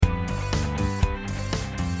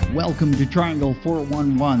Welcome to Triangle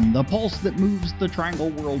 411, the pulse that moves the Triangle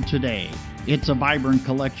world today. It's a vibrant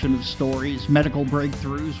collection of stories, medical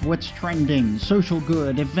breakthroughs, what's trending, social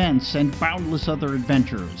good, events, and boundless other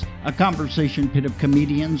adventures. A conversation pit of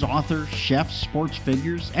comedians, authors, chefs, sports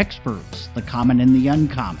figures, experts, the common and the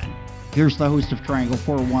uncommon. Here's the host of Triangle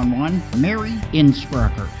 411, Mary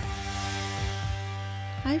Innsbrucker.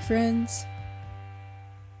 Hi, friends.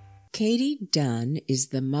 Katie Dunn is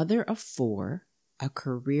the mother of four, a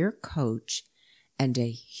career coach, and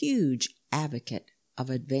a huge advocate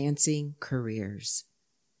of advancing careers.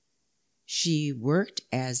 She worked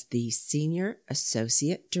as the Senior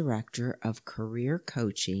Associate Director of Career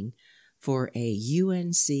Coaching for a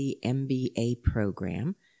UNC MBA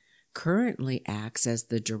program, currently acts as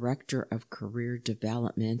the Director of Career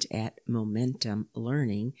Development at Momentum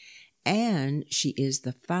Learning, and she is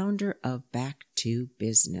the founder of Back to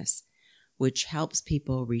Business, which helps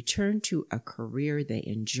people return to a career they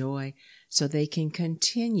enjoy so they can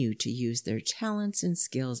continue to use their talents and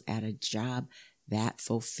skills at a job that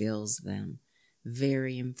fulfills them.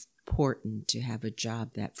 Very important to have a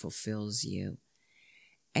job that fulfills you.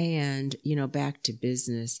 And, Back to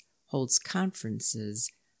Business holds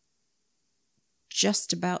conferences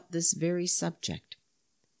just about this very subject.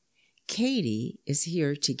 Katie is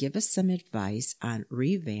here to give us some advice on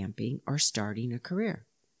revamping or starting a career.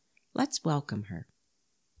 Let's welcome her.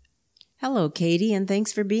 Hello, Katie, and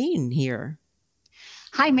thanks for being here.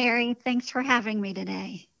 Hi, Mary. Thanks for having me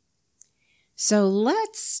today. So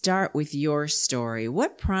let's start with your story.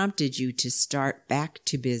 What prompted you to start Back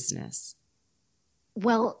to Business?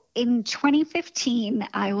 Well, in 2015,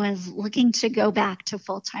 I was looking to go back to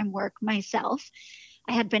full-time work myself.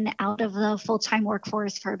 I had been out of the full-time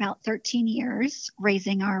workforce for about 13 years,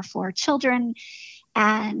 raising our four children.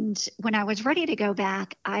 And when I was ready to go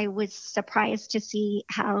back, I was surprised to see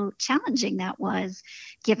how challenging that was,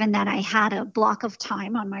 given that I had a block of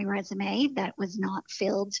time on my resume that was not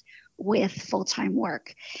filled with full-time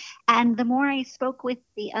work. And the more I spoke with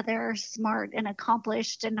the other smart and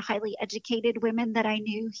accomplished and highly educated women that I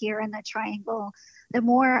knew here in the Triangle, the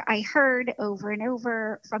more I heard over and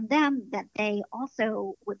over from them that they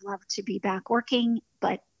also would love to be back working,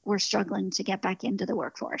 but were struggling to get back into the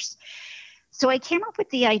workforce. So I came up with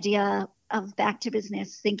the idea of Back to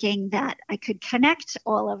Business, thinking that I could connect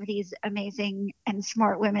all of these amazing and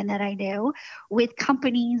smart women that I knew with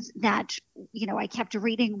companies that, I kept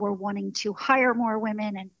reading were wanting to hire more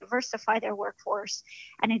women and diversify their workforce.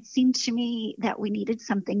 And it seemed to me that we needed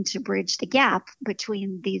something to bridge the gap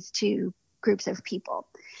between these two groups of people.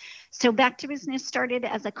 So Back to Business started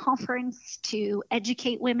as a conference to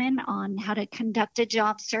educate women on how to conduct a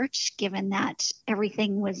job search, given that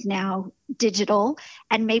everything was now digital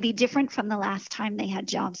and maybe different from the last time they had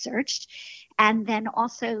job searched. And then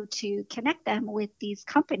also to connect them with these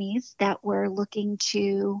companies that were looking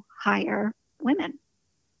to hire women.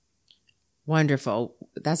 Wonderful.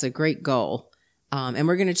 That's a great goal. And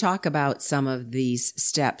we're going to talk about some of these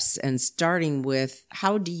steps, and starting with,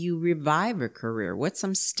 how do you revive a career? What's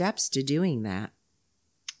some steps to doing that?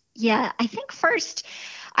 Yeah, I think first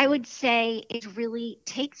I would say is really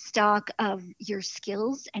take stock of your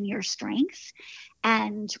skills and your strengths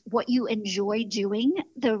and what you enjoy doing.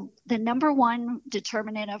 The number one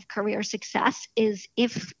determinant of career success is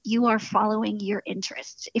if you are following your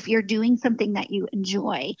interests, if you're doing something that you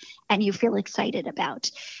enjoy and you feel excited about.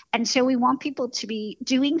 And so we want people to be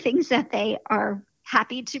doing things that they are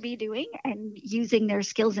happy to be doing and using their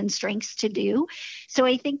skills and strengths to do. So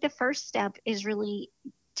I think the first step is really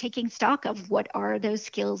taking stock of what are those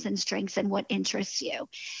skills and strengths and what interests you.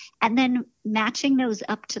 And then matching those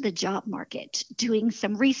up to the job market, doing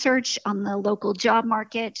some research on the local job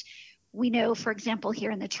market. We know, for example,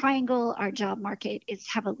 here in the Triangle, our job market is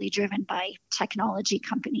heavily driven by technology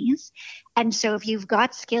companies. And so if you've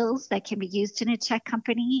got skills that can be used in a tech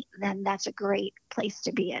company, then that's a great place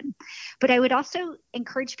to be in. But I would also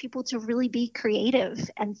encourage people to really be creative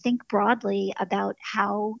and think broadly about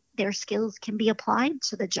how their skills can be applied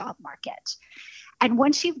to the job market. And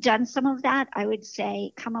once you've done some of that, I would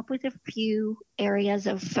say come up with a few areas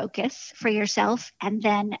of focus for yourself. And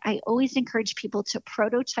then I always encourage people to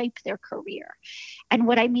prototype their career. And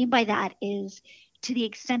what I mean by that is, to the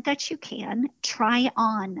extent that you can, try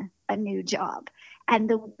on a new job.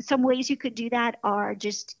 And some ways you could do that are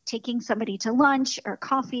just taking somebody to lunch or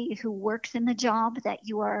coffee who works in the job that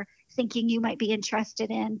you are thinking you might be interested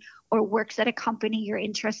in, or works at a company you're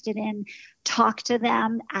interested in. Talk to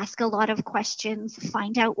them, ask a lot of questions,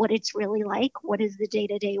 find out what it's really like. What is the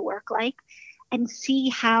day-to-day work like? and see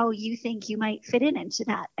how you think you might fit into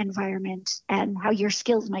that environment and how your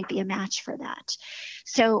skills might be a match for that.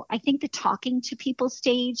 So I think the talking to people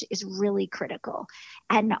stage is really critical.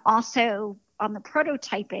 And also on the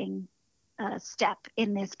prototyping step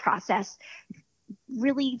in this process,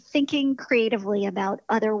 really thinking creatively about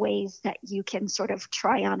other ways that you can sort of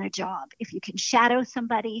try on a job. If you can shadow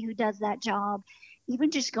somebody who does that job,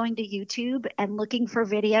 even just going to YouTube and looking for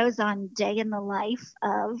videos on day in the life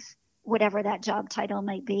of whatever that job title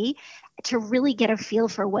might be, to really get a feel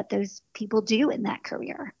for what those people do in that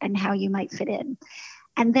career and how you might fit in.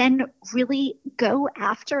 And then really go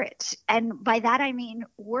after it. And by that, I mean,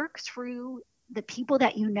 work through the people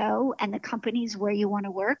that you know and the companies where you want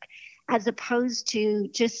to work, as opposed to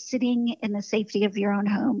just sitting in the safety of your own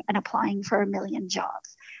home and applying for a million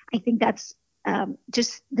jobs. I think that's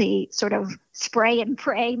just the sort of spray and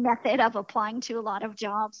pray method of applying to a lot of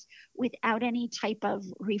jobs without any type of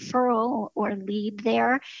referral or lead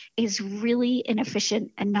there is really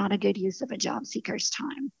inefficient and not a good use of a job seeker's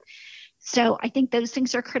time. So I think those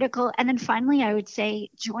things are critical. And then finally, I would say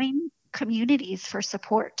join communities for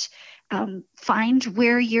support. Find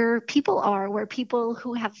where your people are, where people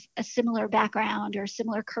who have a similar background or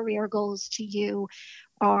similar career goals to you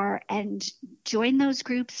are, and join those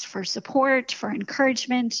groups for support, for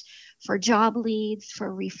encouragement, for job leads,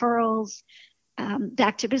 for referrals.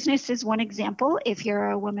 Back to Business is one example. If you're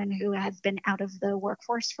a woman who has been out of the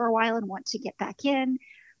workforce for a while and want to get back in,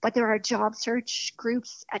 but there are job search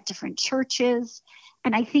groups at different churches.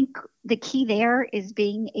 And I think the key there is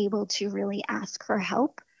being able to really ask for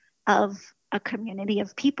help of a community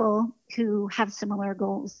of people who have similar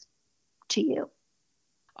goals to you.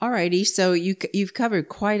 All righty. So you've covered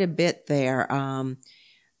quite a bit there.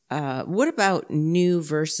 What about new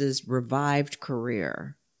versus revived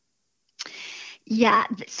career? Yeah,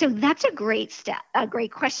 so that's a great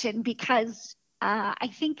question, because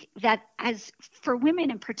I think that as for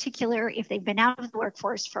women in particular, if they've been out of the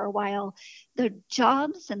workforce for a while, the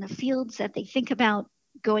jobs and the fields that they think about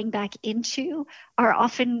going back into are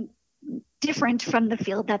often different from the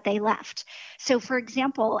field that they left. So for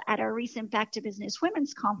example, at our recent Back to Business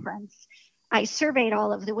Women's Conference, I surveyed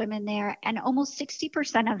all of the women there, and almost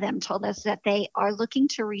 60% of them told us that they are looking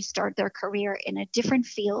to restart their career in a different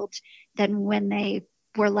field than when they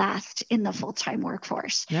were last in the full-time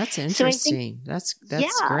workforce. That's interesting. So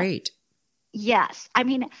that's great. Yes. I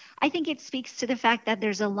mean, I think it speaks to the fact that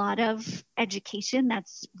there's a lot of education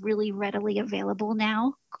that's really readily available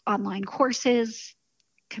now, online courses,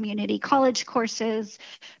 community college courses,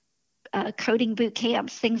 coding boot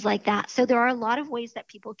camps, things like that. So there are a lot of ways that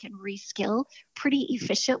people can reskill pretty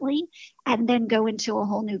efficiently and then go into a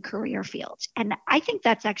whole new career field. And I think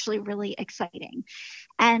that's actually really exciting.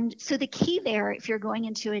 And so the key there, if you're going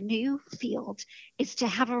into a new field, is to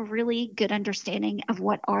have a really good understanding of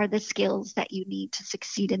what are the skills that you need to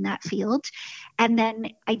succeed in that field, and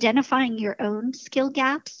then identifying your own skill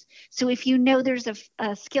gaps. So if you know there's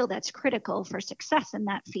a skill that's critical for success in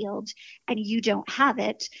that field and you don't have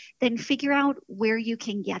it, then figure out where you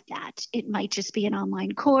can get that. It might just be an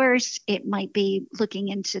online course. It might be looking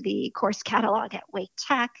into the course catalog at Wake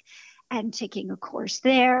Tech and taking a course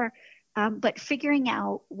there. But figuring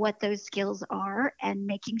out what those skills are and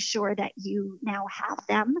making sure that you now have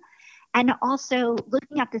them, and also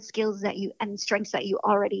looking at the skills that you and strengths that you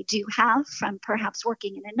already do have from perhaps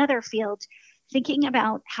working in another field, thinking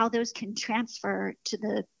about how those can transfer to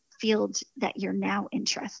the field that you're now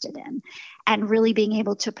interested in, and really being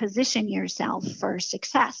able to position yourself for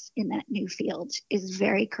success in that new field is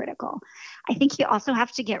very critical. I think you also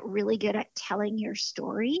have to get really good at telling your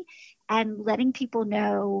story and letting people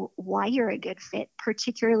know why you're a good fit,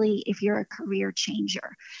 particularly if you're a career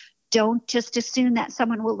changer. Don't just assume that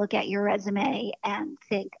someone will look at your resume and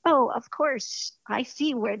think, oh, of course, I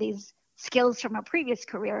see where these skills from a previous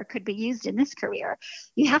career could be used in this career.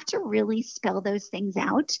 You have to really spell those things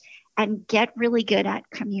out and get really good at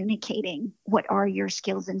communicating what are your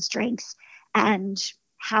skills and strengths and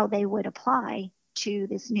how they would apply to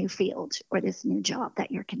this new field or this new job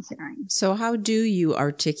that you're considering. So how do you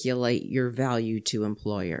articulate your value to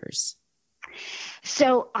employers?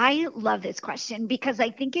 So I love this question because I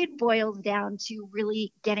think it boils down to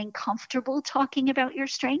really getting comfortable talking about your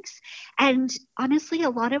strengths. And honestly, a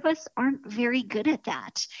lot of us aren't very good at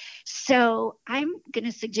that. So I'm going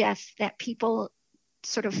to suggest that people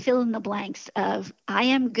sort of fill in the blanks of, I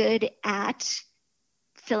am good at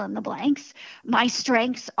fill in the blanks. My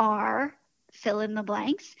strengths are fill in the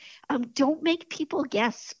blanks. Don't make people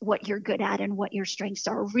guess what you're good at and what your strengths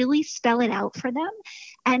are. Really spell it out for them.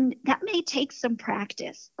 And that may take some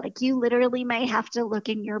practice. Like you literally may have to look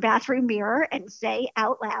in your bathroom mirror and say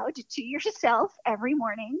out loud to yourself every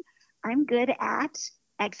morning, I'm good at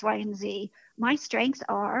X, Y, and Z. My strengths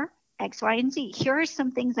are X, Y, and Z. Here are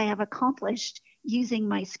some things I have accomplished using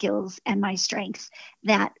my skills and my strengths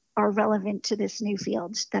that are relevant to this new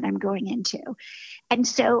field that I'm going into. And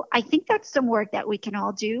so I think that's some work that we can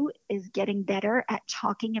all do, is getting better at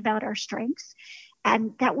talking about our strengths.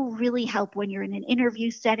 And that will really help when you're in an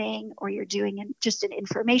interview setting, or you're doing just an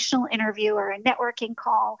informational interview or a networking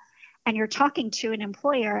call, and you're talking to an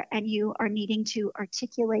employer and you are needing to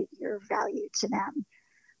articulate your value to them.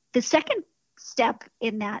 The second step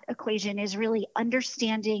in that equation is really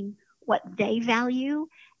understanding what they value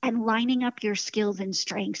and lining up your skills and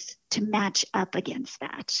strengths to match up against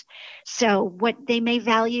that. So what they may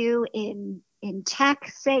value in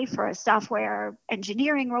tech, say for a software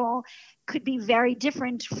engineering role, could be very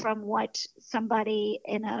different from what somebody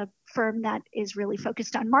in a firm that is really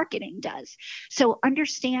focused on marketing does. So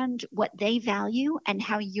understand what they value and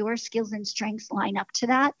how your skills and strengths line up to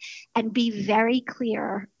that, and be very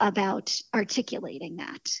clear about articulating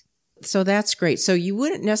that. So that's great. So you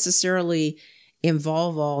wouldn't necessarily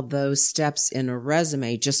involve all those steps in a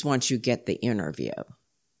resume just once you get the interview.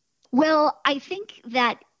 Well, I think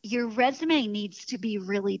that your resume needs to be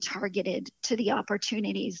really targeted to the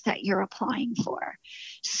opportunities that you're applying for.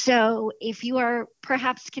 So if you are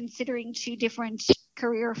perhaps considering 2 different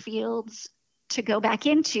career fields to go back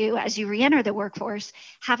into as you re-enter the workforce,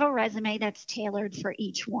 have a resume that's tailored for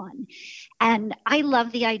each one. And I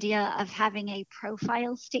love the idea of having a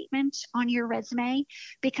profile statement on your resume,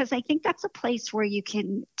 because I think that's a place where you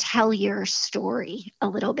can tell your story a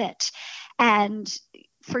little bit. And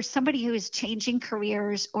for somebody who is changing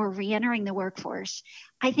careers or re-entering the workforce,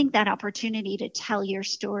 I think that opportunity to tell your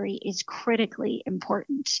story is critically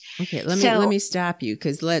important. Okay, let me stop you,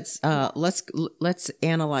 because let's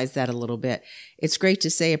analyze that a little bit. It's great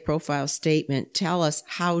to say a profile statement. Tell us,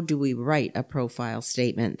 how do we write a profile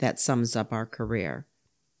statement that sums up our career?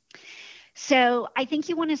 So I think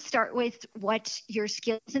you want to start with what your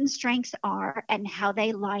skills and strengths are and how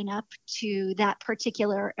they line up to that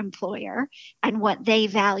particular employer and what they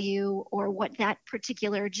value or what that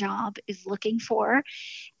particular job is looking for.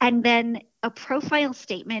 And then a profile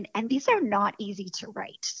statement, and these are not easy to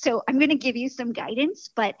write. So I'm going to give you some guidance,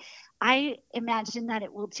 but I imagine that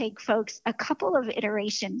it will take folks a couple of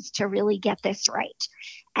iterations to really get this right.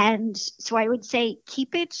 And so I would say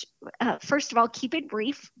first of all, keep it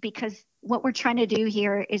brief, because what we're trying to do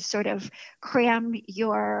here is sort of cram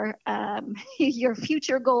your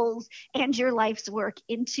future goals and your life's work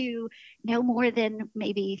into no more than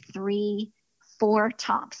maybe 3-4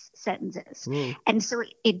 tops sentences. And so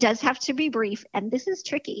it does have to be brief, and this is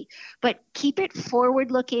tricky, but keep it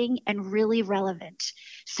forward looking and really relevant.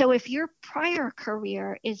 So if your prior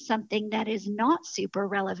career is something that is not super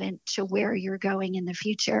relevant to where you're going in the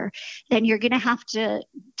future, then you're going to have to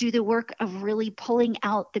do the work of really pulling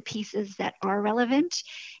out the pieces that are relevant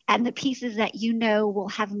and the pieces that you know will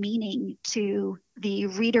have meaning to the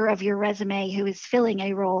reader of your resume who is filling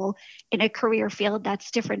a role in a career field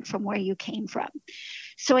that's different from where you came from.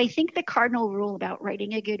 So I think the cardinal rule about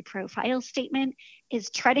writing a good profile statement is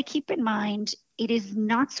try to keep in mind it is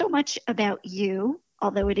not so much about you,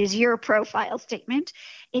 although it is your profile statement.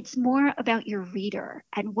 It's more about your reader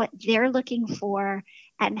and what they're looking for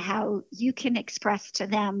and how you can express to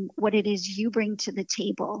them what it is you bring to the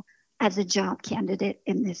table as a job candidate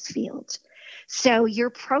in this field. So your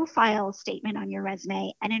profile statement on your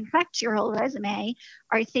resume, and in fact, your whole resume,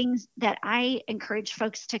 are things that I encourage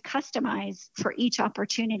folks to customize for each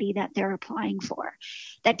opportunity that they're applying for.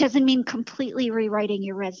 That doesn't mean completely rewriting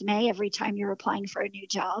your resume every time you're applying for a new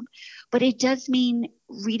job, but it does mean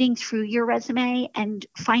reading through your resume and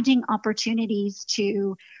finding opportunities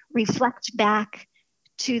to reflect back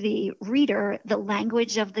to the reader the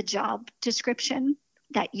language of the job description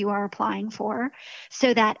that you are applying for,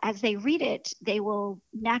 so that as they read it, they will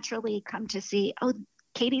naturally come to see, oh,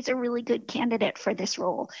 Katie's a really good candidate for this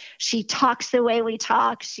role. She talks the way we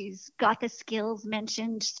talk. She's got the skills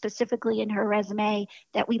mentioned specifically in her resume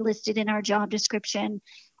that we listed in our job description.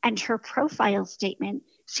 And her profile statement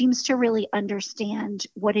seems to really understand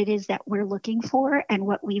what it is that we're looking for and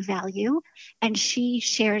what we value. And she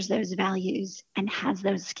shares those values and has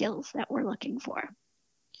those skills that we're looking for.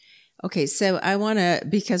 Okay, so I want to,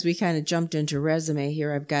 because we kind of jumped into resume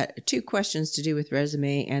here, I've got 2 questions to do with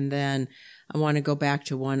resume, and then I want to go back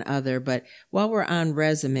to one other. But while we're on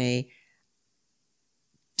resume,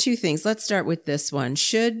 2 things. Let's start with this one.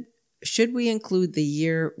 Should should we include the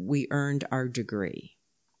year we earned our degree?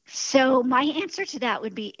 So my answer to that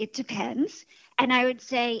would be it depends. And I would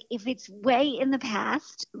say if it's way in the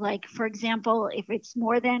past, like for example, if it's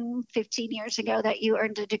more than 15 years ago that you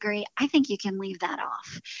earned a degree, I think you can leave that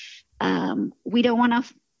off. We don't want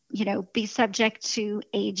to, be subject to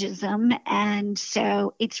ageism. And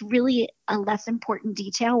so it's really a less important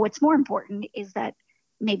detail. What's more important is that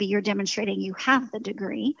maybe you're demonstrating you have the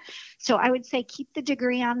degree. So I would say keep the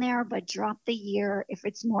degree on there, but drop the year if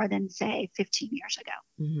it's more than, say, 15 years ago.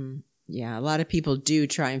 Mm-hmm. Yeah, a lot of people do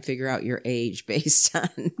try and figure out your age based on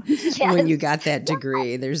Yes. when you got that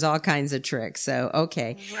degree. There's all kinds of tricks. So,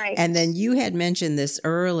 okay. Right. And then you had mentioned this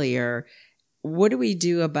earlier. What do we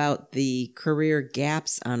do about the career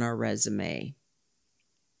gaps on our resume?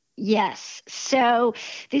 Yes. So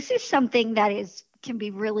this is something that can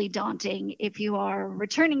be really daunting if you are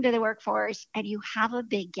returning to the workforce and you have a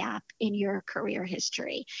big gap in your career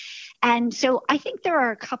history. And so I think there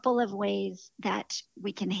are a couple of ways that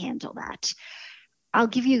we can handle that. I'll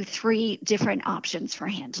give you 3 different options for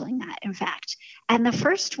handling that, in fact. And the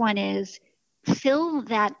first one is fill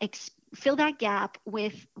that gap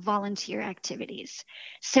with volunteer activities.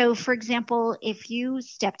 So, for example, if you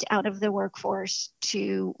stepped out of the workforce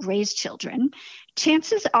to raise children,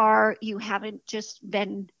 chances are you haven't just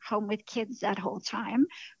been home with kids that whole time.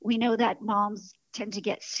 We know that moms tend to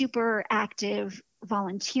get super active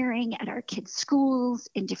volunteering at our kids' schools,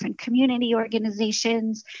 in different community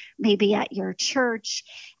organizations, maybe at your church.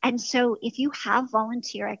 And so if you have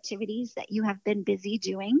volunteer activities that you have been busy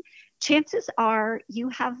doing, chances are you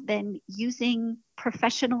have been using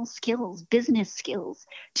professional skills, business skills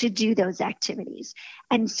to do those activities.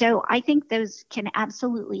 And so I think those can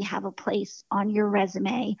absolutely have a place on your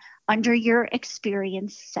resume under your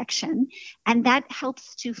experience section. And that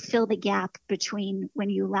helps to fill the gap between when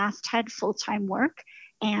you last had full-time work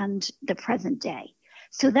and the present day.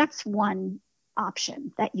 So that's one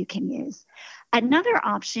option that you can use. Another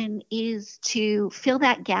option is to fill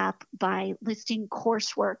that gap by listing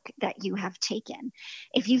coursework that you have taken.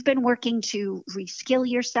 If you've been working to reskill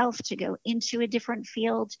yourself to go into a different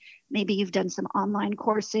field, maybe you've done some online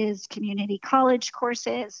courses, community college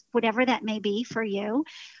courses, whatever that may be for you,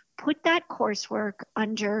 put that coursework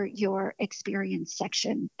under your experience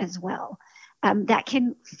section as well. That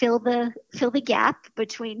can fill the gap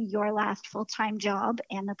between your last full-time job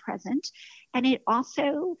and the present. And it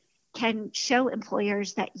also can show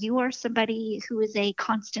employers that you are somebody who is a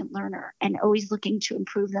constant learner and always looking to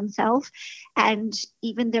improve themselves. And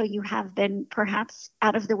even though you have been perhaps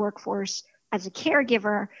out of the workforce as a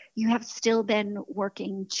caregiver, you have still been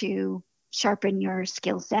working to sharpen your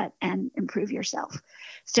skill set and improve yourself.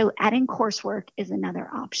 So adding coursework is another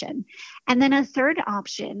option. And then a third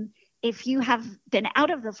option, if you have been out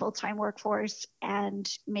of the full-time workforce and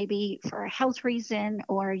maybe for a health reason,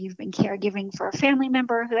 or you've been caregiving for a family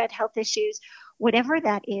member who had health issues, whatever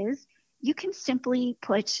that is, you can simply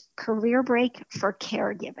put career break for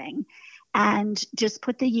caregiving and just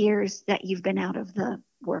put the years that you've been out of the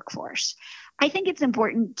workforce. I think it's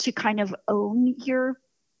important to kind of own your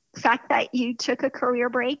fact that you took a career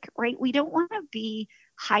break, right? We don't want to be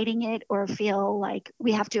hiding it or feel like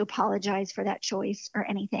we have to apologize for that choice or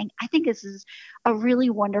anything. I think this is a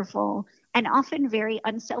really wonderful and often very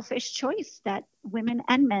unselfish choice that women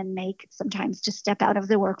and men make sometimes to step out of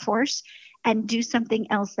the workforce and do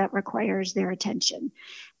something else that requires their attention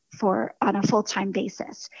on a full-time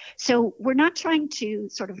basis. So we're not trying to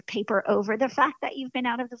sort of paper over the fact that you've been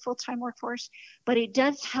out of the full-time workforce, but it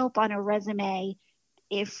does help on a resume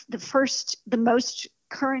if the most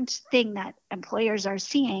current thing that employers are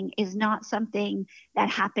seeing is not something that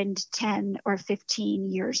happened 10 or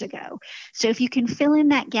 15 years ago. So if you can fill in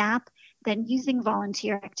that gap, then using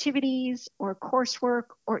volunteer activities or coursework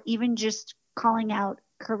or even just calling out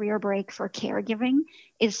career break for caregiving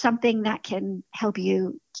is something that can help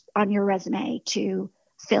you on your resume to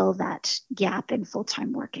fill that gap in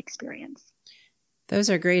full-time work experience. Those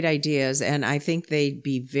are great ideas, and I think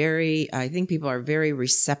people are very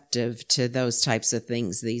receptive to those types of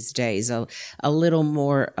things these days, a little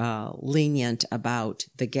more lenient about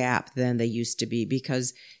the gap than they used to be,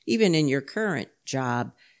 because even in your current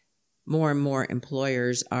job, more and more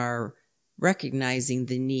employers are recognizing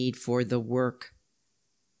the need for the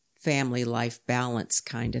work-family life balance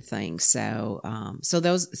kind of thing. So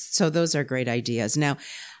those are great ideas. Now,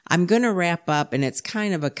 I'm going to wrap up, and it's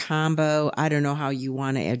kind of a combo. I don't know how you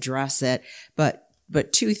want to address it, but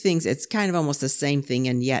 2 things. It's kind of almost the same thing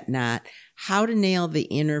and yet not. How to nail the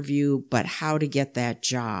interview, but how to get that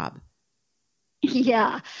job.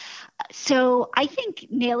 Yeah. So I think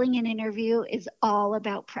nailing an interview is all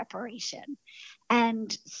about preparation.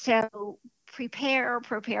 And so prepare,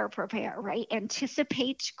 right?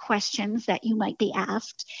 Anticipate questions that you might be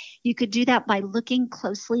asked. You could do that by looking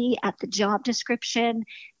closely at the job description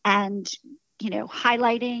and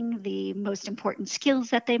highlighting the most important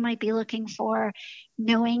skills that they might be looking for,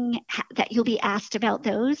 knowing that you'll be asked about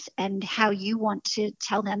those and how you want to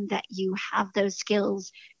tell them that you have those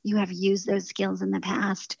skills, you have used those skills in the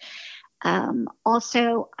past.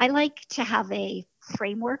 Also, I like to have a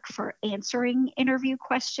framework for answering interview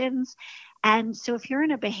questions. And so if you're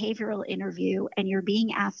in a behavioral interview and you're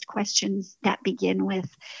being asked questions that begin with,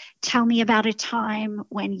 tell me about a time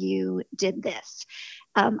when you did this.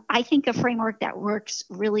 I think a framework that works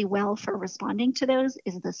really well for responding to those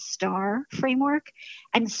is the STAR framework.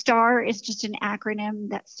 And STAR is just an acronym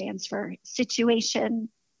that stands for situation,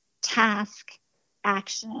 task,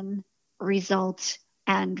 action, result,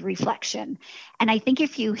 and reflection. And I think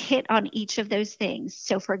if you hit on each of those things,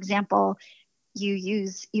 so for example, you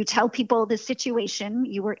tell people the situation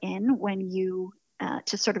you were in when you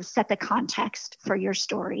to sort of set the context for your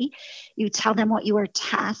story. You tell them what you were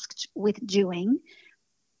tasked with doing.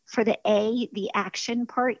 For the A, the action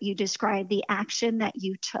part, you describe the action that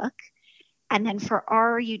you took. And then for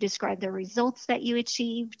R, you describe the results that you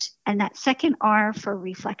achieved. And that second R for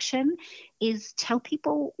reflection is tell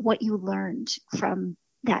people what you learned from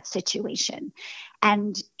that situation.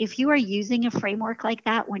 And if you are using a framework like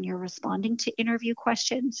that when you're responding to interview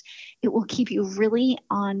questions, it will keep you really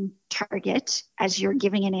on target as you're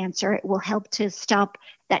giving an answer. It will help to stop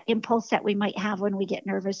that impulse that we might have when we get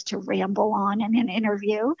nervous to ramble on in an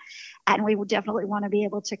interview. And we will definitely want to be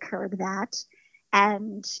able to curb that.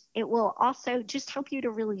 And it will also just help you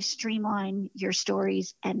to really streamline your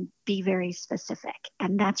stories and be very specific.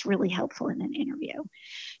 And that's really helpful in an interview.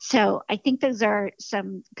 So I think those are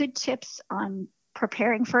some good tips on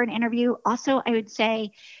preparing for an interview. Also, I would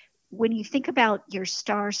say when you think about your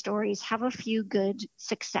STAR stories, have a few good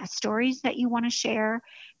success stories that you want to share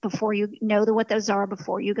before you know what those are,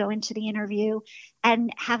 before you go into the interview,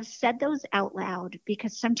 and have said those out loud,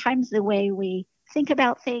 because sometimes the way we think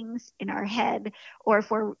about things in our head, or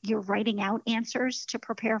if you're writing out answers to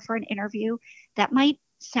prepare for an interview, that might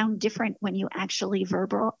sound different when you actually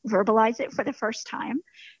verbalize it for the first time.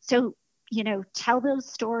 So, tell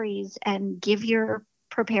those stories and give your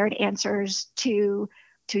prepared answers to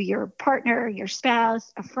your partner, your spouse,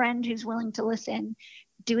 a friend who's willing to listen.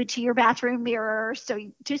 Do it to your bathroom mirror. So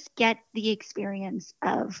you just get the experience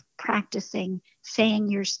of practicing telling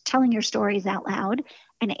your stories out loud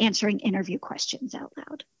and answering interview questions out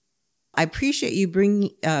loud. I appreciate you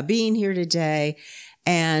being here today,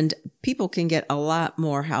 and people can get a lot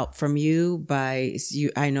more help from you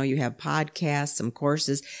I know you have podcasts, some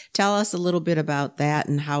courses. Tell us a little bit about that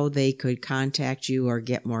and how they could contact you or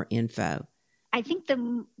get more info. I think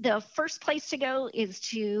the first place to go is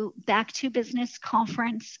to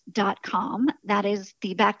backtobusinessconference.com. That is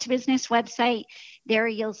the Back to Business website. There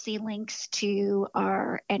you'll see links to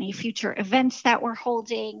any future events that we're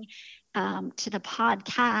holding, to the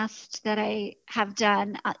podcast that I have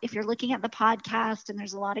done. If you're looking at the podcast, and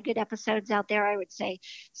there's a lot of good episodes out there, I would say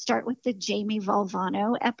start with the Jamie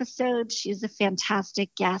Valvano episode. She's a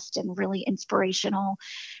fantastic guest and really inspirational.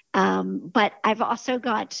 But I've also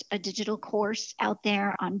got a digital course out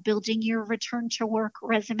there on building your return to work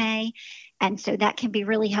resume. And so that can be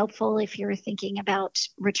really helpful if you're thinking about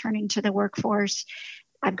returning to the workforce.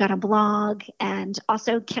 I've got a blog, and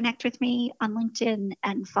also connect with me on LinkedIn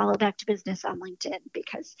and follow Back to Business on LinkedIn,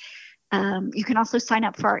 because you can also sign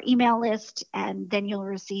up for our email list, and then you'll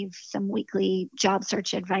receive some weekly job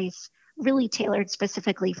search advice really tailored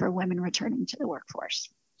specifically for women returning to the workforce.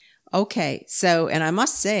 Okay. So, and I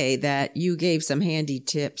must say that you gave some handy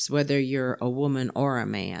tips, whether you're a woman or a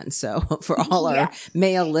man. So for all our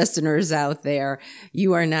male listeners out there,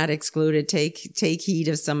 you are not excluded. Take heed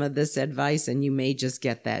of some of this advice, and you may just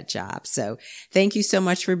get that job. So thank you so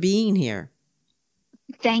much for being here.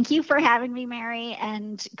 Thank you for having me, Mary,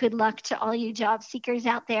 and good luck to all you job seekers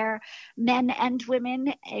out there, men and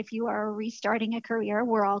women. If you are restarting a career,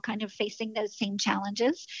 we're all kind of facing those same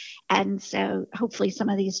challenges. And so hopefully some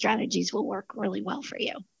of these strategies will work really well for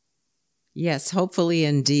you. Yes, hopefully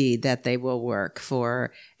indeed that they will work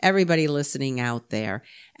for everybody listening out there.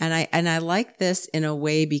 And I like this in a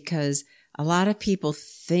way because a lot of people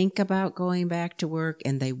think about going back to work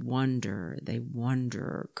and they wonder,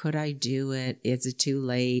 could I do it? Is it too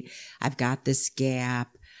late? I've got this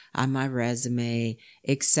gap on my resume,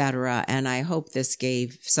 etc. And I hope this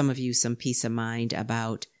gave some of you some peace of mind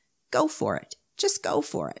about go for it. Just go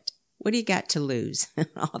for it. What do you got to lose?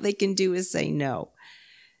 All they can do is say no.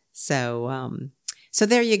 So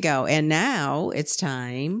there you go. And now it's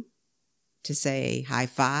time to say high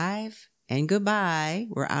five and goodbye.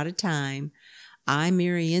 We're out of time. I'm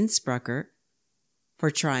Mary Insprucker for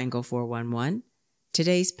Triangle 411.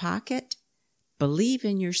 Today's pocket, believe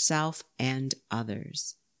in yourself and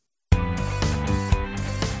others.